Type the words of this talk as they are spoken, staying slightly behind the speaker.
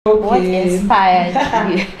What inspired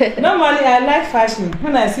you? Normally, I like fashion.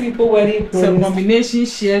 When I see people wearing some combination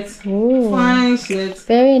shirts, fine shirts.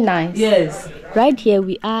 Very nice. Yes. Right here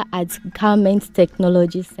we are at Garment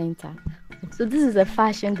Technology Center. So this is a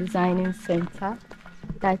fashion designing center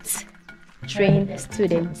that trains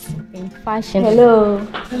students in fashion. Hello.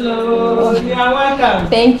 Hello. You are welcome.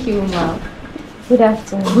 Thank you, ma'am. Good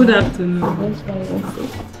afternoon. Good afternoon.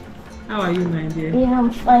 How are you, my dear? Yeah,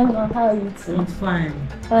 I'm fine, ma'am. How are you too? I'm fine.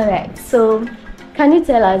 All right. So, can you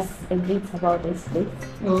tell us a bit about this place?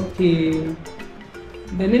 Okay.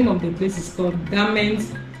 The name of the place is called Garment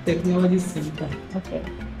Technology Center. Okay.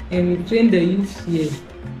 And we train the youth here,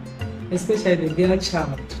 especially the girl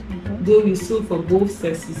child. Though we sew for both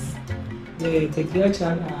sexes, the girl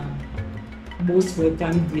child are most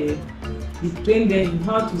welcome here. We train them in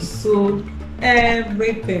how to sew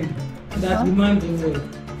everything that women do well.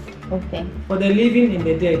 Okay. For the living and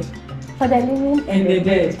the dead. For the living and the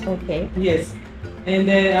dead. Okay. Yes. And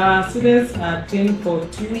our students are trained for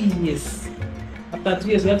 2 years. After 2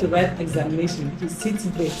 years, we have to write examination to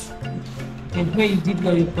CTVET. And when you did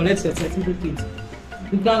well, you collect your certificate.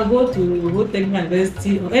 You can go to Road Technical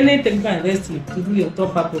University or any technical university to do your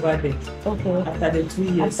top up over there. Okay. After the 2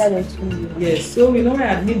 years. After the 2 years. Yes. So we normally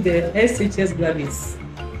admit the SHS graduates.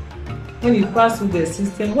 When you pass through the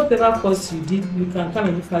system, whatever course you did, you can come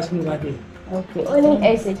and do fashion over there. Okay. Only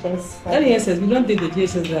SHS. Only SHS. We don't take the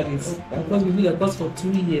GSS graduates because we do the course for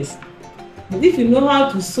 2 years. But if you know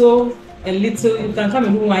how to sew a little, you can come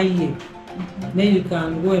and do 1 year. Then you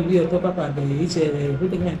can go and do your top up at the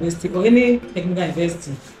Technical University or any technical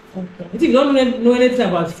university. Okay. If you don't know anything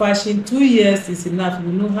about fashion, 2 years is enough.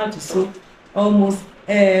 You know how to sew almost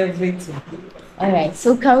everything. All right.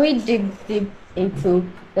 So can we dig deep into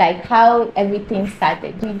like how everything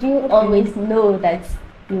started? Did you always know that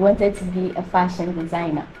you wanted to be a fashion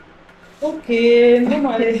designer? Okay,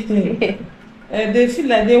 normally they feel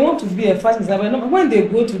like they want to be a fashion designer, but when they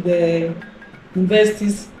go to the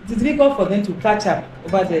universities, it's difficult for them to catch up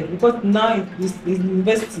over there because now it's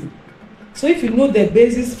university. So if you know the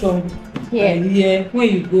basis from here, when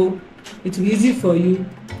you go, it will be easy for you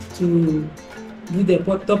to do the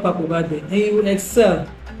top up over there and you will excel.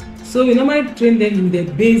 So we normally train them in the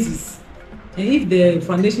basis, and if the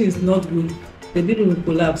foundation is not good, the building will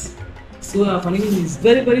collapse. So our foundation is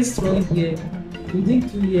very, very strong here. Within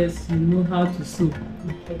 2 years, you know how to sew.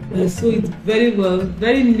 And so it's very well,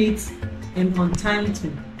 very neat and on time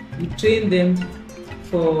too. We train them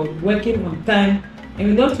for working on time, and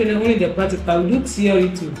we don't train them only the practical. We do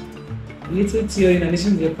theory too, little theory in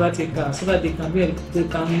addition to the practical, so that they can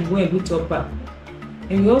go and do top up.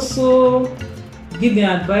 And we also give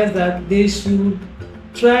them advice that they should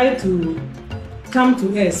try to come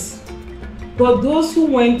to us. But those who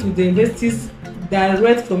went to the universities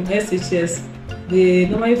direct from SHS, they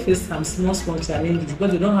normally face some small challenges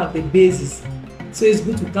because they don't have the basis. So it's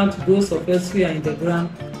good to come to those of us who are in the ground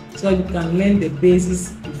so you can learn the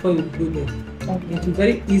basis before you go there. Okay. It will be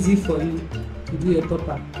very easy for you to do your top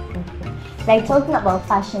up. Okay. Like talking about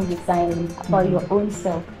fashion designing, about your own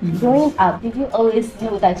self. Growing up, did you always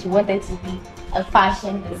know that you wanted to be a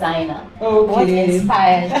fashion designer? Okay. What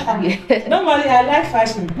inspired you? Normally, I like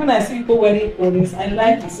fashion. When I see people wearing clothes, I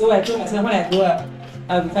like it. So I told myself when I grow up,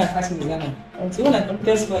 I'll become a fashion designer. Okay. So when I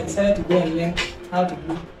completed school, I decided to go and learn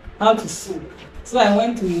how to sew. So I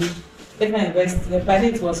went to Technical University. The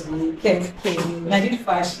planning was tech, and I did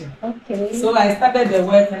fashion. Okay. So I started the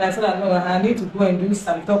work, and I said, no, I need to go and do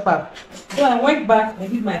some top up. So I went back and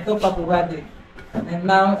did my top up over there. And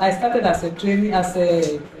now I started as a training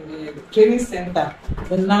training center,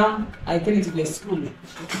 but now I get into the school.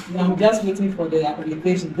 And I'm just waiting for the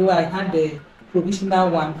accreditation. Though I had the provisional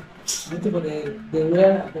one, I'm waiting for the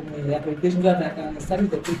accreditation that I can study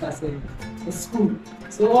the paper as a school.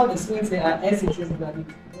 So all the students are SHS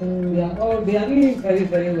graduates. They are doing very,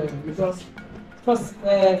 very well because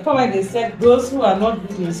when they said those who are not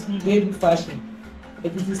good in school, they do fashion.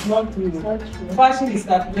 But it is not true. Fashion is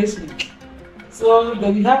calculation. So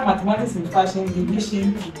we have mathematics in fashion,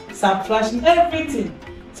 division, subtraction, everything.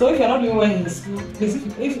 So if you're not doing well in school, please,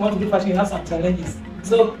 if you want to do fashion, you have some challenges.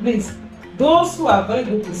 So please, those who are very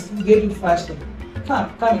good in school, they do fashion. Come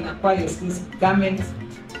and acquire your skills. Garment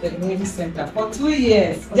Technology Center for 2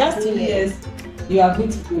 years. Just 2 years, you are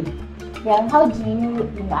good to go. Yeah, how do you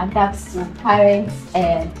adapt to current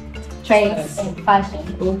trends in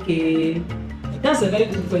fashion? Okay, that's a very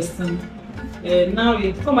good question. Now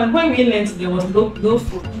when we learned, there was no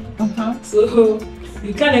food. So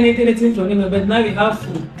you can't learn anything from anywhere, but now we have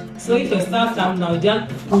food. So if your staff come now, you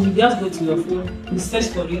just go to your phone, you search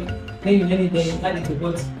for it, then you learn it, then you add it to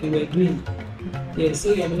what you were doing. Yeah,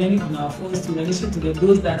 so we are learning on our phones in addition to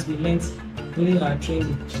those that we learned during our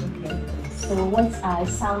training. So what are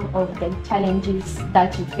some of the challenges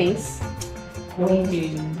that you face when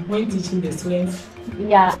teaching the students?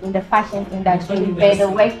 Yeah, in the fashion industry, the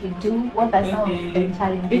work you do, what are some of the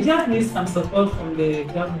challenges? We just need some support from the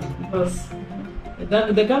government because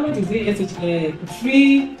the government is doing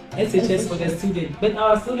free SHS for the students, but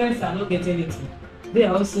our students are not getting it. They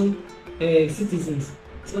are also citizens,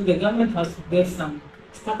 so the government has to get some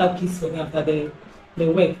startup kits for them after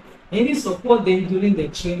the work. Any support them during the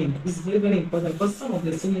training is very, very important because some of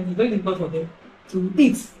the students, it's very important for them to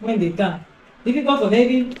eat when they can. Difficult for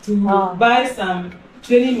them to buy some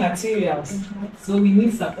training materials. So we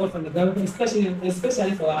need support from the government,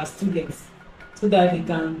 especially for our students, so that they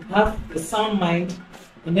can have a sound mind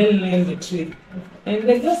and then learn the trade. And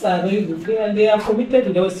the girls are very good. They are committed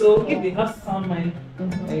to them. So if they have sound mind,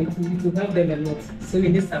 it will help them a lot. So we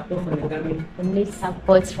need support from the government. We need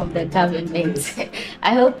support from the government.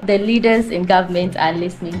 I hope the leaders in government are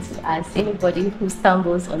listening to us. Anybody who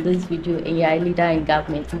stumbles on this video and you are a leader in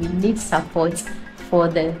government, we need support for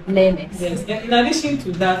the learners. Yes, and in addition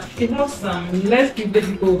to that, we have some less privileged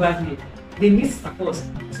people over here. They need support.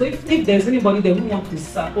 So if there's anybody that who want to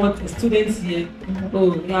support the students here,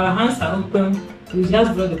 our hands are open. We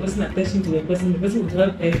just draw the person attention to the person will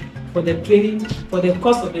help for the training, for the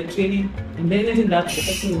cost of the training, and then anything that the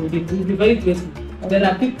person will be very grateful. There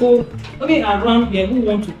are people around here who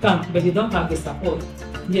want to come, but they don't have the support.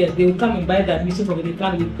 Yeah, they will come and buy the admission for the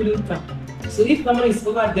car, they couldn't come. So if someone is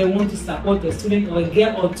over there want to support a student or a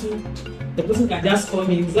girl or two, the person can just call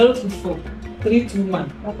me 024 321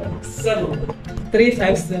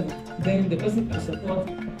 7357. Then the person can support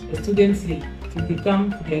the students here to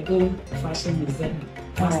become their own fashion designer,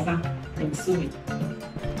 master and sewing.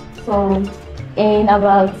 So in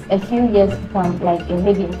about a few years to come, like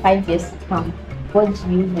maybe in 5 years to come, what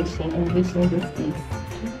do you envision this is?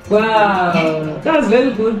 Wow, that's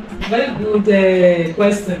very good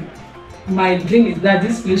question. My dream is that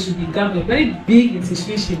this place should become a very big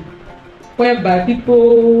institution whereby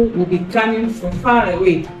people will be coming from far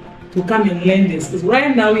away to come and learn this. Because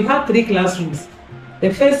right now we have 3 classrooms.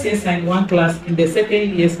 The first years are in one class, and the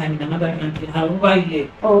second years are in another year.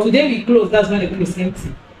 Today we close, that's when they're going to same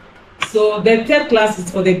thing. So the third class is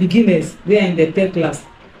for the beginners. They are in the third class.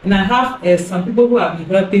 And I have some people who have been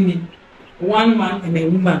helping me, one man and a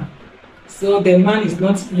woman. So the man is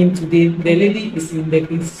not in today. The lady is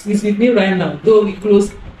is with me right now. Though we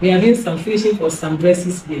close, we are doing some finishing for some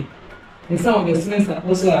dresses here. And some of the students are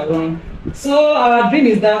also around. So our dream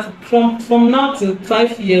is that from now to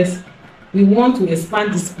 5 years, we want to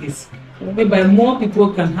expand this place, whereby more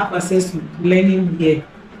people can have access to learning here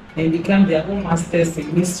and become their own masters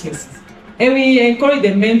and mistresses. And we encourage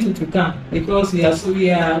the men to come because we are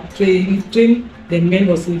train the men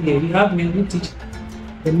also here. We have men who teach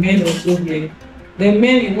the men also here. The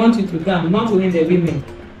men, we want you to come, not only the women.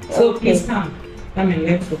 So please come and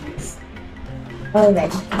learn from us. All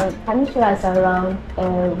right. Can you show us around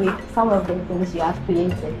with some of the things you have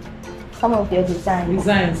created? Some of your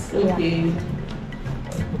designs. Okay.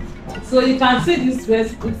 Yeah. So you can see this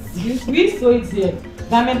dress. We sew it here.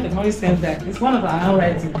 Garment Technology Center. It's one of our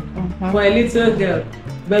handwriting for a little girl.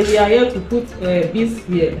 But we are here to put beads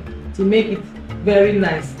here to make it very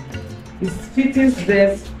nice. It's fitting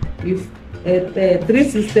dress with 3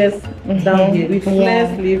 sisters down here with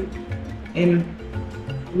flare sleeve and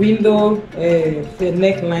window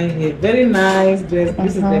neckline here. Very nice dress.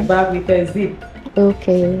 This is the back with a zip.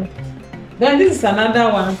 Okay. Then this is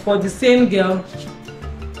another one for the same girl.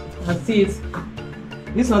 And see it.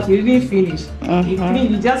 This one we didn't finish.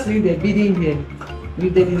 You just leave the beading here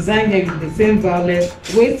with the design here with the same violet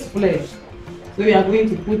waist flare. So we are going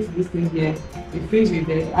to put this thing here. We finish with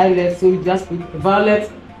the eyelet, so we just put violet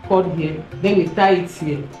cord here. Then we tie it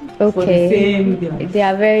here. Okay. For the same girl. They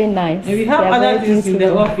are very nice. And we have other things in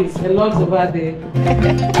the office. A lot over there.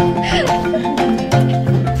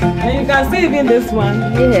 And you can see even this one.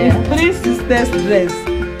 Yeah. 3 sisters dress.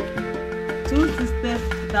 2 sisters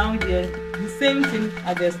down here. The same thing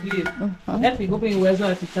at the sleeve. Let me open your so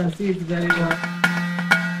that you can see it very well.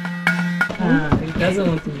 It doesn't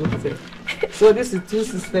want to look there. So this is 2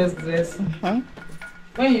 sisters dress.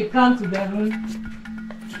 When you come to the room,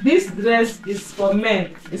 this dress is for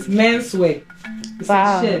men. It's men's wear. It's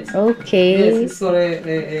a shirt. Okay. Yes, it's for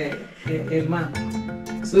a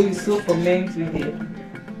man. So it's so for men to wear.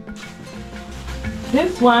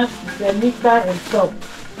 This one is a knicker and top.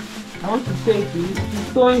 I want to show it to you.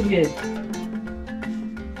 It's sewn here.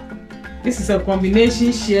 This is a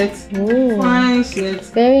combination shirt. Fine shirt.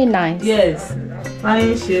 Very nice. Yes.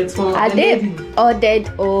 Fine shirt for a lady. ordered,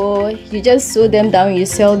 or you just sew them down, you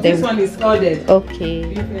sell them? This one is ordered. Okay.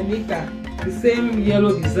 With a nika, the same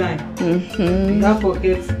yellow design. Mm-hmm. We have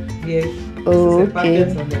pockets here. Oh,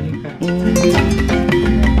 this is a okay. packet on the nika.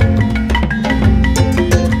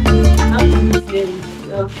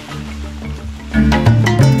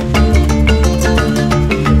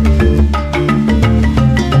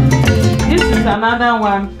 This is another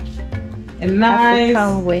one. A nice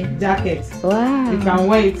jacket. Wow. You can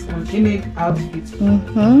wear it on any outfit.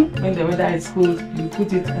 Mm-hmm. When the weather is cold, you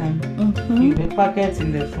put it on. Mm-hmm. You have a pocket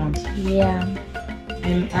in the front. Yeah.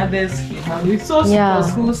 And others we have. We sew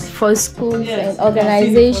for schools. Yes, and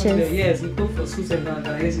organizations. Yes, we go for schools and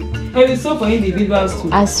organizations. And we sew for individuals too.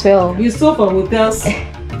 As well. We sew for hotels,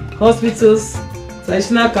 hospitals,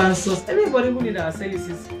 traditional councils. Anybody who needs our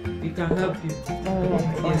services, we can help you. All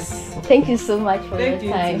right. Yes. Thank you so much for your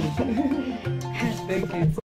time. Thank you.